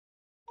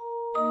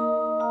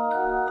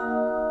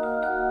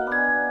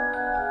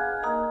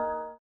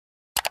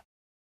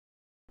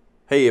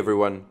Hey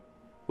everyone,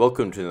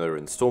 welcome to another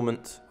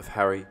installment of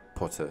Harry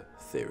Potter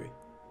Theory.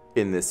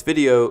 In this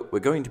video, we're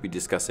going to be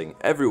discussing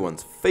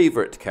everyone's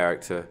favourite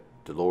character,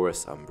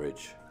 Dolores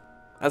Umbridge.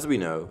 As we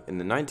know, in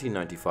the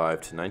 1995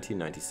 to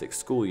 1996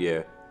 school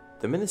year,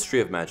 the Ministry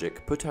of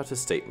Magic put out a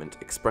statement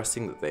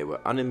expressing that they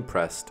were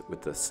unimpressed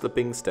with the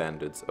slipping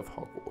standards of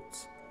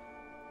Hogwarts.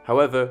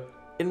 However,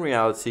 in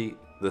reality,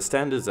 the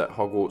standards at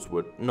Hogwarts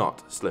were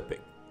not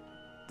slipping.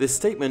 This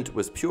statement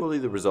was purely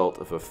the result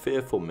of a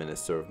fearful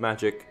Minister of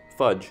Magic,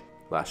 Fudge,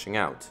 lashing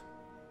out.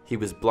 He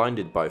was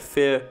blinded by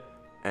fear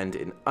and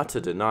in utter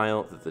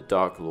denial that the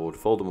Dark Lord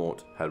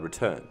Voldemort had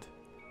returned.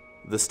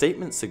 The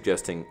statement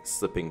suggesting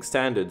slipping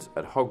standards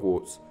at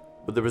Hogwarts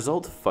were the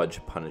result of Fudge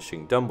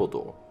punishing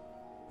Dumbledore,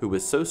 who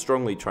was so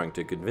strongly trying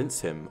to convince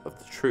him of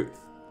the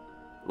truth.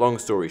 Long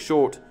story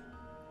short,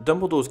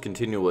 Dumbledore's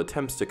continual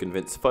attempts to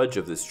convince Fudge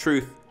of this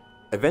truth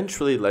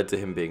eventually led to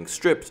him being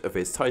stripped of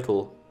his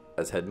title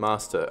as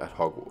Headmaster at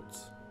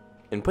Hogwarts.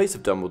 In place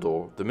of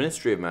Dumbledore, the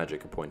Ministry of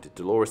Magic appointed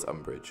Dolores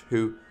Umbridge,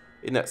 who,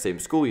 in that same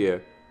school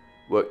year,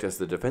 worked as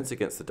the Defense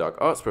Against the Dark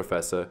Arts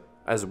professor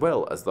as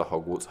well as the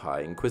Hogwarts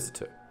High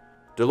Inquisitor.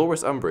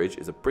 Dolores Umbridge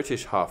is a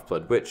British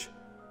half-blood witch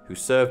who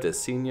served as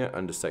Senior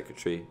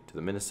Undersecretary to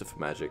the Minister for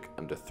Magic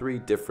under three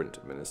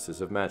different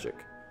Ministers of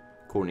Magic: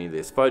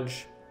 Cornelius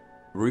Fudge,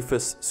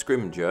 Rufus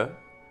Scrimgeour,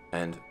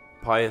 and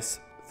Pius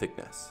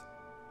Thickness.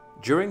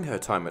 During her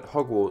time at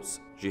Hogwarts,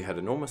 she had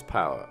enormous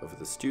power over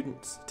the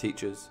students,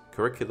 teachers,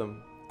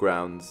 curriculum,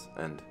 grounds,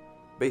 and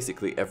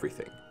basically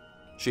everything.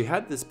 She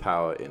had this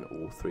power in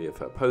all three of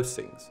her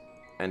postings,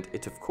 and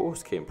it of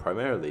course came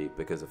primarily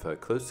because of her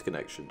close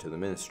connection to the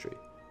Ministry,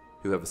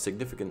 who have a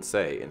significant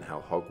say in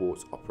how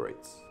Hogwarts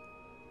operates.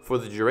 For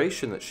the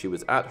duration that she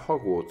was at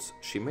Hogwarts,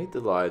 she made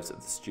the lives of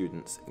the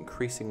students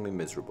increasingly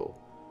miserable.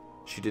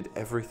 She did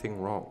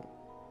everything wrong.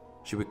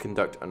 She would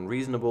conduct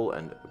unreasonable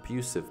and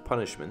abusive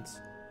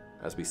punishments,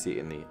 as we see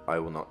in the I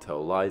Will Not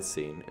Tell Lies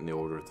scene in the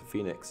Order of the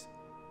Phoenix.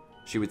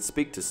 She would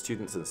speak to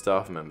students and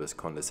staff members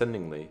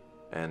condescendingly,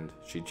 and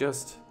she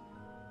just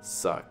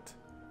sucked.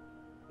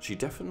 She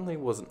definitely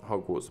wasn't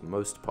Hogwarts'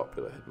 most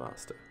popular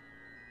headmaster.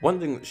 One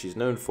thing that she's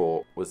known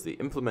for was the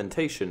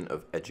implementation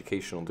of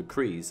educational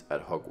decrees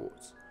at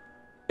Hogwarts.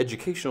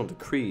 Educational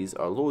decrees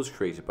are laws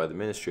created by the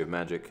Ministry of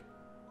Magic,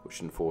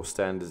 which enforce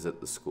standards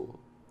at the school.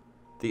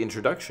 The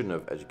introduction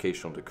of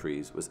educational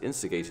decrees was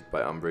instigated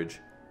by Umbridge,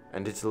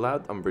 and it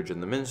allowed Umbridge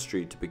and the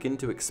Ministry to begin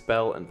to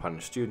expel and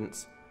punish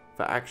students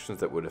for actions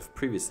that would have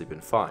previously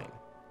been fine.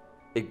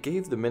 It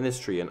gave the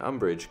Ministry and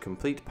Umbridge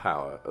complete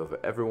power over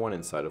everyone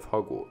inside of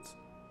Hogwarts.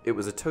 It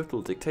was a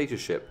total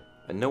dictatorship,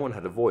 and no one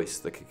had a voice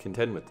that could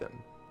contend with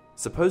them.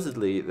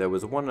 Supposedly, there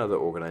was one other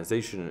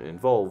organization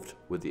involved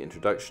with the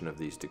introduction of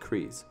these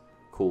decrees,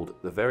 called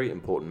the Very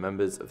Important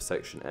Members of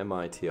Section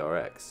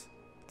MITRX.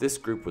 This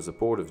group was a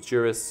board of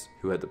jurists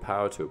who had the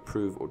power to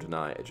approve or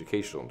deny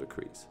educational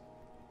decrees.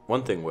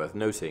 One thing worth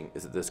noting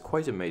is that there's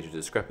quite a major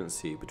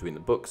discrepancy between the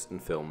books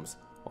and films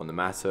on the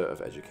matter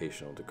of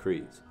educational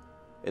decrees.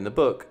 In the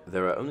book,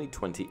 there are only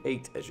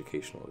 28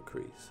 educational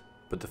decrees,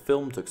 but the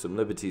film took some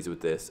liberties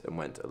with this and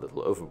went a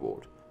little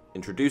overboard,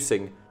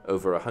 introducing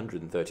over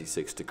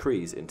 136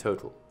 decrees in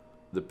total,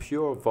 the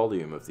pure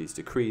volume of these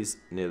decrees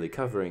nearly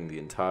covering the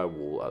entire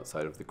wall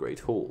outside of the Great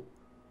Hall.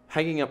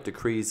 Hanging up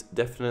decrees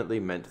definitely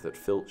meant that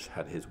Filch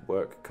had his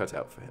work cut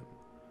out for him.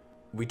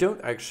 We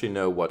don't actually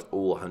know what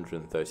all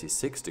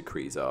 136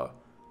 decrees are,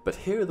 but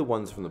here are the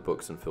ones from the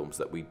books and films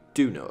that we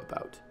do know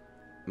about.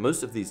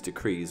 Most of these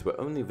decrees were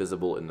only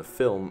visible in the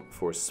film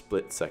for a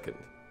split second.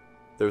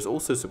 There is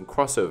also some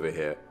crossover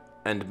here,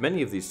 and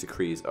many of these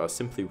decrees are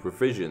simply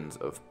revisions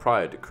of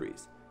prior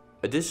decrees.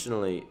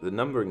 Additionally, the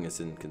numbering is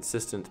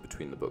inconsistent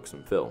between the books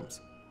and films.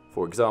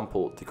 For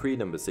example, decree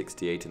number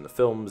 68 in the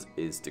films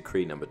is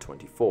decree number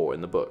 24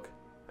 in the book.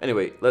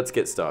 Anyway, let's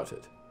get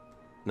started.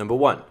 Number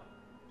 1.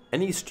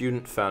 Any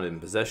student found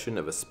in possession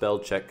of a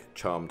spell-check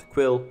charmed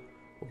quill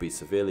will be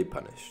severely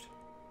punished.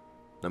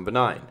 Number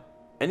 9.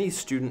 Any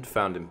student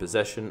found in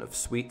possession of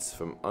sweets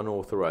from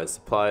unauthorized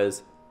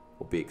suppliers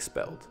will be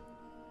expelled.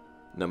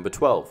 Number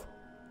 12.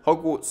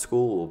 Hogwarts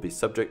School will be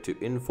subject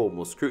to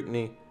informal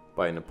scrutiny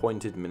by an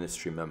appointed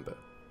ministry member.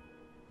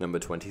 Number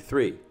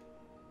 23.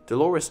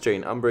 Dolores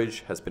Jane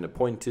Umbridge has been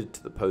appointed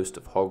to the post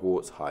of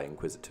Hogwarts High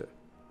Inquisitor.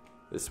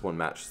 This one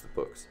matches the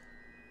books.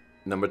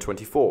 Number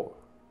 24.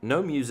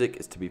 No music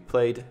is to be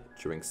played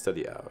during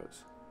study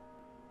hours.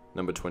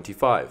 Number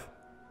 25.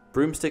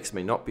 Broomsticks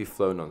may not be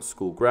flown on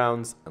school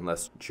grounds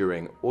unless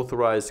during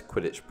authorized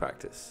Quidditch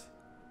practice.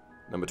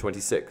 Number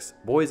 26.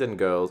 Boys and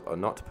girls are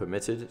not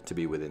permitted to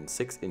be within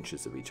 6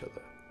 inches of each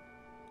other.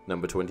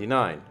 Number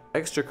 29.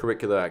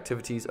 Extracurricular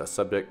activities are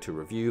subject to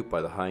review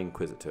by the High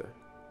Inquisitor.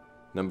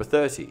 Number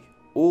 30.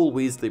 All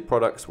Weasley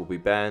products will be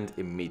banned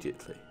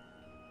immediately.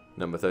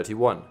 Number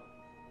 31.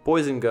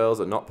 Boys and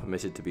girls are not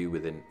permitted to be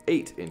within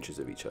 8 inches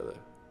of each other.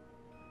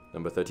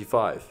 Number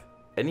 35.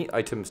 Any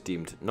items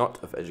deemed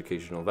not of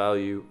educational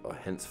value are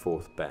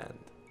henceforth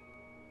banned.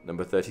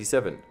 Number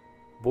 37.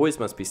 Boys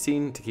must be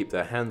seen to keep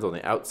their hands on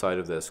the outside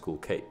of their school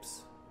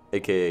capes.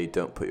 aka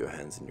don't put your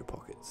hands in your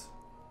pockets.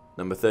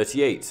 Number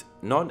 38.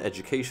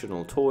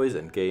 Non-educational toys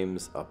and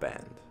games are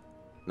banned.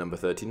 Number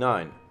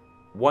 39.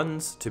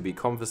 Wands to be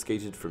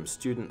confiscated from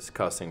students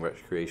casting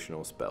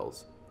recreational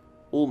spells.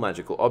 All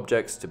magical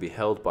objects to be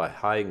held by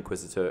High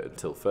Inquisitor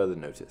until further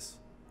notice.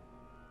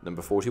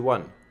 Number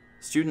 41.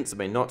 Students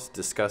may not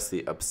discuss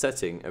the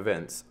upsetting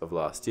events of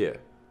last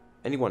year.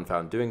 Anyone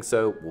found doing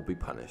so will be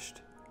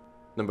punished.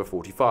 Number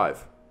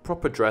 45.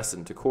 Proper dress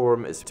and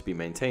decorum is to be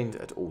maintained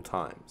at all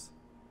times.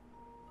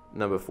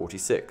 Number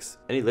 46.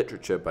 Any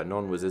literature by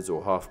non-wizards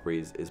or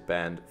half-breeds is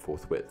banned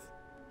forthwith.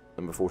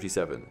 Number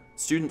 47.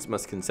 Students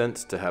must consent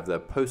to have their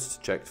posts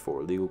checked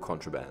for illegal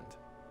contraband.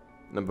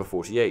 Number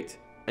 48.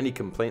 Any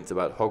complaints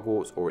about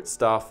Hogwarts or its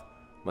staff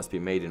must be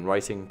made in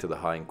writing to the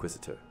High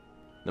Inquisitor.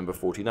 Number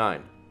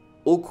 49.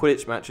 All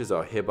Quidditch matches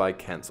are hereby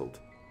cancelled.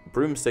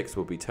 Broomsticks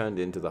will be turned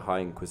in to the High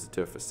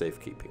Inquisitor for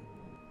safekeeping.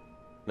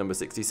 Number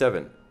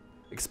 67.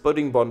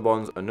 Exploding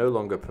bonbons are no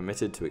longer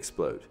permitted to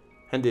explode.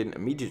 Hand in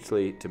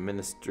immediately to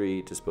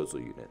Ministry Disposal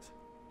Unit.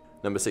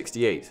 Number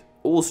 68.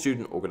 All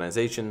student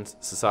organizations,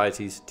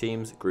 societies,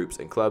 teams, groups,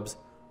 and clubs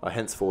are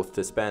henceforth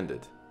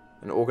disbanded.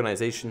 An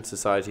organization,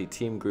 society,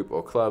 team, group,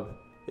 or club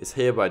is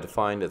hereby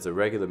defined as a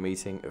regular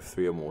meeting of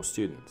 3 or more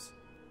students.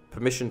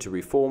 Permission to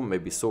reform may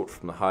be sought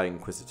from the High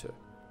Inquisitor.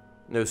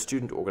 No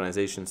student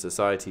organization,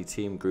 society,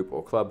 team, group,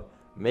 or club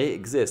may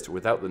exist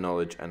without the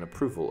knowledge and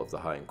approval of the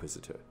High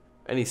Inquisitor.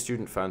 Any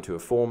student found to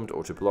have formed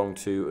or to belong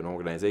to an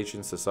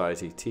organization,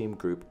 society, team,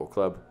 group, or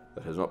club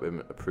that has not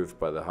been approved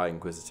by the High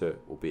Inquisitor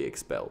will be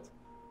expelled.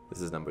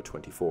 This is number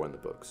 24 in the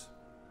books.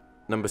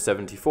 Number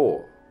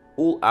 74.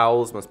 All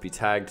owls must be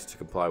tagged to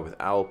comply with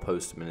Owl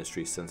Post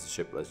Ministry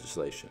censorship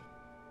legislation.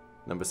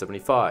 Number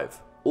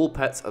 75. All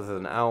pets other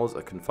than owls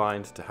are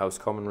confined to house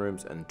common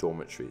rooms and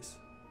dormitories.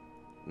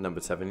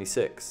 Number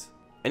 76.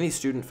 Any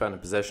student found in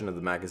possession of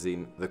the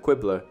magazine The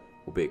Quibbler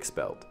will be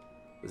expelled.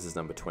 This is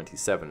number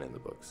 27 in the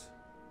books.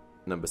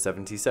 Number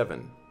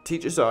 77.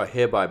 Teachers are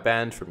hereby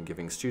banned from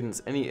giving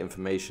students any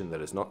information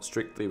that is not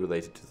strictly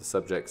related to the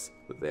subjects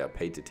that they are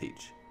paid to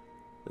teach.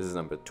 This is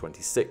number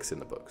 26 in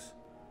the books.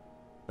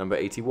 Number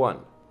 81.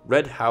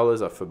 Red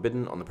howlers are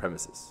forbidden on the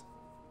premises.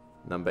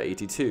 Number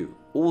 82.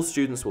 All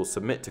students will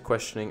submit to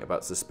questioning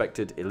about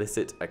suspected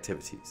illicit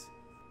activities.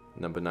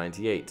 Number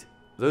 98.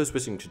 Those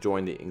wishing to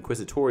join the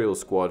Inquisitorial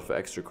Squad for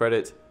extra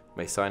credit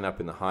may sign up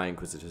in the High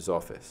Inquisitor's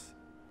office.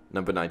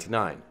 Number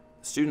 99.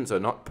 Students are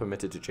not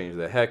permitted to change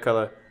their hair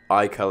color,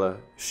 eye color,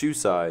 shoe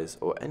size,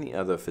 or any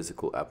other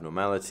physical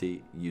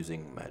abnormality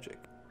using magic.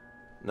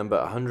 Number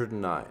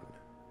 109.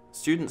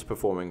 Students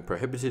performing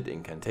prohibited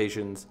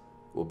incantations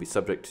will be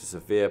subject to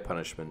severe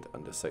punishment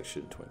under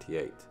Section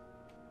 28.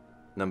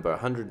 Number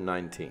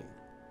 119.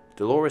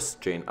 Dolores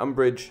Jane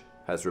Umbridge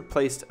has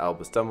replaced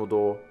Albus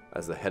Dumbledore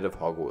as the head of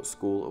Hogwarts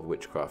School of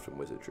Witchcraft and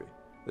Wizardry.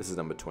 This is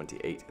number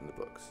 28 in the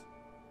books.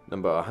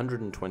 Number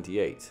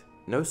 128.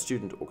 No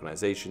student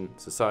organization,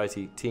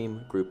 society,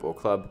 team, group, or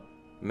club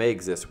may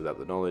exist without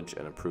the knowledge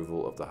and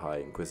approval of the High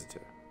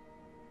Inquisitor.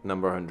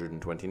 Number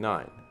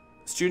 129.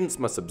 Students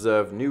must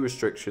observe new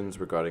restrictions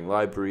regarding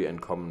library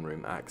and common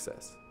room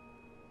access.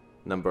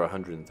 Number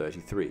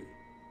 133.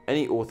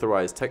 Any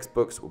authorized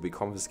textbooks will be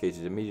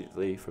confiscated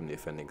immediately from the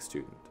offending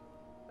student.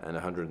 And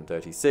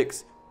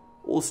 136.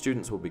 All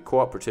students will be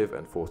cooperative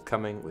and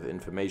forthcoming with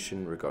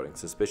information regarding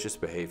suspicious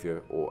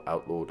behavior or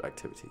outlawed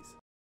activities.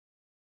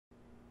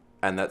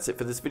 And that's it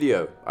for this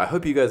video. I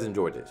hope you guys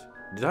enjoyed it.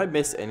 Did I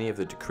miss any of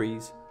the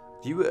decrees?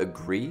 Do you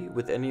agree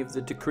with any of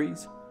the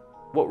decrees?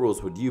 What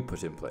rules would you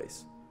put in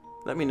place?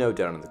 Let me know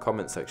down in the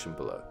comment section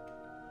below.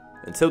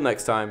 Until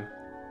next time,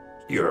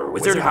 you're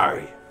Wizard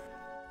Harry.